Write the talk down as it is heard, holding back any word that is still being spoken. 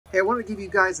Hey, I want to give you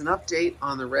guys an update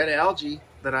on the red algae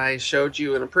that I showed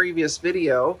you in a previous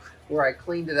video where I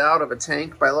cleaned it out of a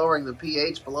tank by lowering the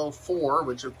pH below 4,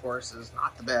 which of course is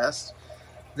not the best.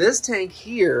 This tank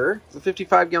here is a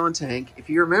 55-gallon tank. If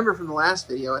you remember from the last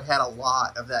video, it had a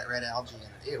lot of that red algae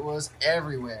in it. It was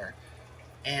everywhere.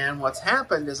 And what's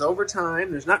happened is over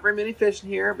time, there's not very many fish in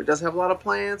here, but it does have a lot of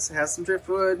plants. It has some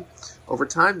driftwood. Over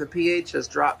time, the pH has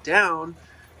dropped down,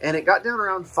 and it got down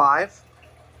around 5.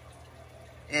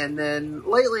 And then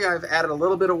lately I've added a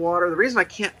little bit of water. The reason I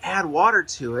can't add water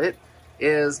to it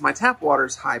is my tap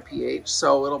water's high pH,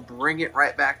 so it'll bring it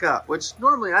right back up, which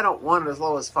normally I don't want it as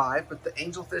low as 5, but the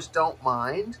angelfish don't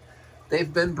mind.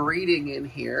 They've been breeding in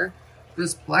here.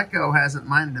 This pleco hasn't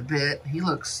minded a bit. He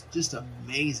looks just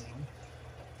amazing.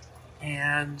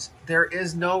 And there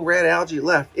is no red algae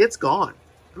left. It's gone.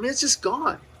 I mean, it's just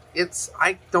gone.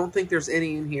 I don't think there's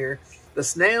any in here. The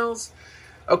snails,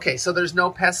 okay, so there's no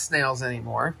pest snails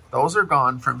anymore. Those are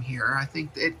gone from here. I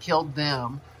think it killed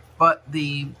them. But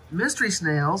the mystery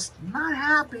snails, not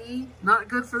happy, not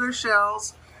good for their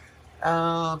shells.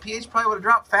 pH probably would have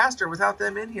dropped faster without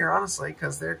them in here, honestly,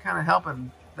 because they're kind of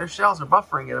helping. Their shells are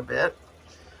buffering it a bit.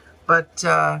 But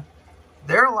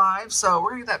they're alive, so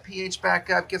we're going to get that pH back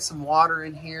up, get some water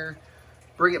in here,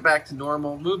 bring it back to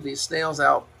normal, move these snails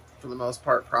out for the most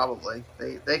part, probably.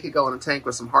 They could go in a tank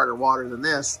with some harder water than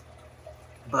this.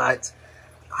 But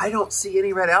I don't see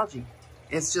any red algae.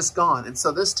 It's just gone. And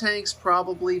so this tank's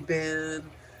probably been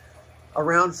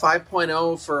around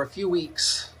 5.0 for a few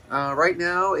weeks. Right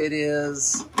now it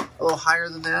is a little higher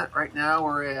than that. Right now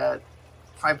we're at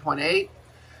 5.8.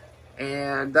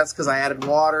 And that's because I added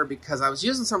water, because I was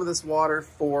using some of this water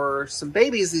for some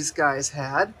babies these guys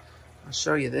had. I'll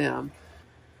show you them.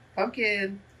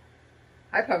 Pumpkin.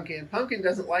 Hi, Pumpkin. Pumpkin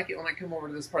doesn't like it when I come over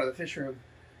to this part of the fish room.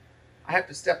 I have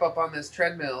to step up on this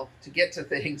treadmill to get to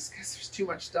things because there's too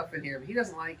much stuff in here. But he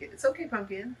doesn't like it. It's okay,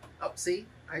 Pumpkin. Oh, see?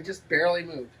 I just barely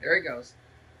moved. There he goes.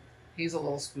 He's a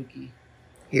little spooky.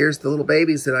 Here's the little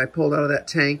babies that I pulled out of that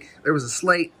tank. There was a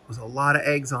slate with a lot of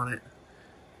eggs on it.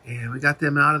 And we got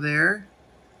them out of there.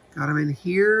 Got them in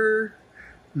here.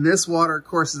 And this water, of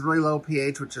course, is really low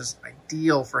pH, which is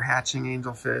ideal for hatching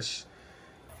angelfish.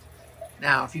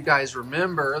 Now, if you guys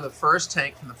remember, the first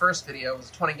tank from the first video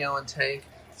was a 20-gallon tank.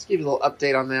 Let's give you a little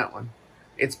update on that one.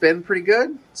 It's been pretty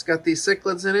good. It's got these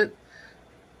cichlids in it.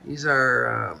 These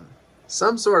are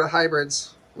some sort of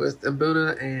hybrids with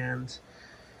Mbuna and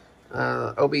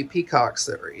OB peacocks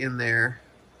that were in there.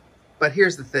 But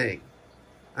here's the thing.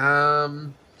 I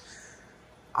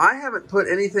haven't put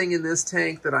anything in this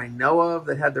tank that I know of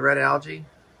that had the red algae.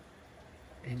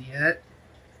 And yet,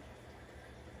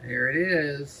 there it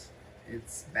is.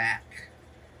 It's back.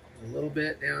 A little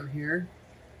bit down here.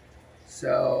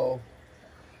 So,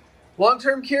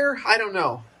 long-term cure? I don't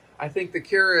know. I think the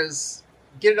cure is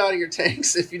get it out of your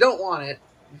tanks if you don't want it.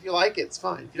 If you like it, it's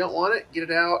fine. If you don't want it, get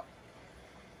it out.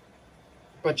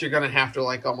 But you're going to have to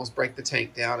like almost break the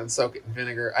tank down and soak it in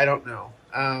vinegar. I don't know.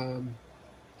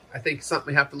 I think it's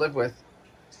something we have to live with.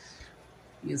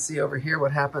 You can see over here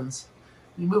what happens.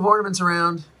 You move ornaments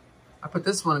around. I put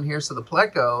this one in here so the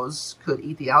plecos could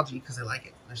eat the algae because they like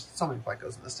it. There's so many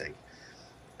plecos in this tank.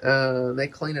 They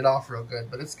clean it off real good,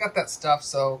 but it's got that stuff,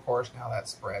 so of course now that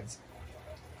spreads.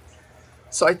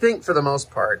 So I think for the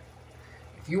most part,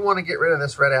 if you want to get rid of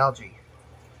this red algae,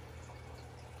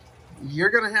 you're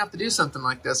going to have to do something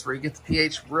like this where you get the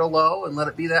pH real low and let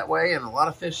it be that way, and a lot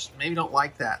of fish maybe don't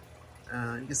like that.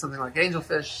 You get something like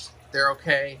angelfish, they're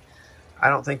okay. I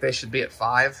don't think they should be at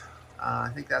 5. I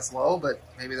think that's low, but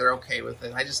maybe they're okay with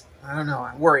it. I don't know,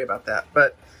 I worry about that.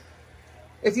 But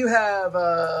if you have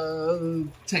a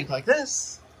tank like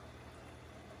this,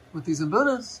 with these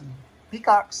Mbunas and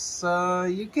peacocks,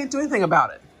 you can't do anything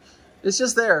about it. It's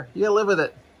just there. You gotta live with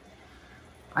it.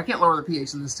 I can't lower the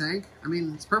pH in this tank. I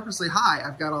mean, it's purposely high.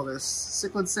 I've got all this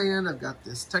cichlid sand. I've got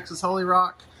this Texas Holy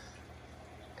Rock,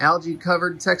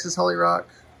 algae-covered Texas Holy Rock.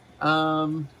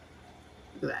 Look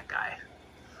at that guy.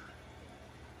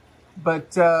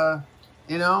 But,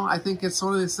 you know, I think it's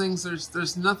one of these things,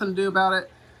 there's nothing to do about it.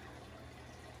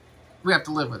 We have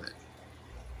to live with it.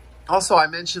 Also, I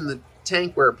mentioned the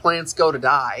tank where plants go to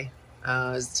die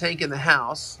is the tank in the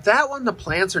house. That one, the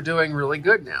plants are doing really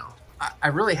good now. I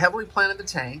really heavily planted the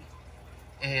tank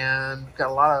and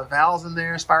got a lot of valves in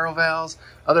there, spiral valves,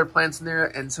 other plants in there.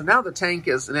 And so now the tank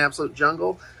is an absolute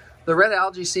jungle. The red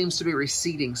algae seems to be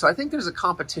receding. So I think there's a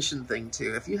competition thing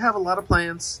too. If you have a lot of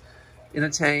plants in a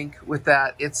tank with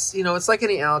that, it's, you know, it's like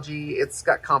any algae. It's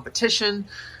got competition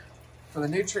for the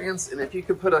nutrients. And if you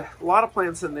could put a lot of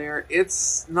plants in there,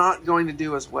 it's not going to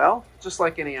do as well, just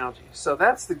like any algae. So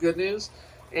that's the good news.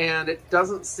 and it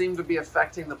doesn't seem to be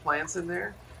affecting the plants in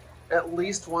there. At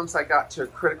least once I got to a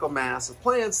critical mass of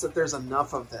plants, that there's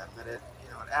enough of them that it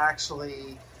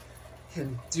actually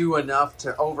can do enough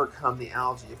to overcome the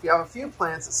algae. If you have a few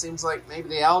plants, it seems like maybe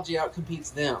the algae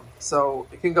outcompetes them. So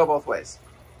it can go both ways.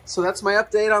 So that's my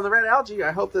update on the red algae.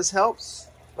 I hope this helps.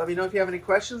 Let me know if you have any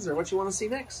questions or what you want to see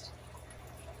next.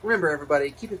 Remember,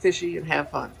 everybody, keep it fishy and have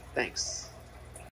fun. Thanks.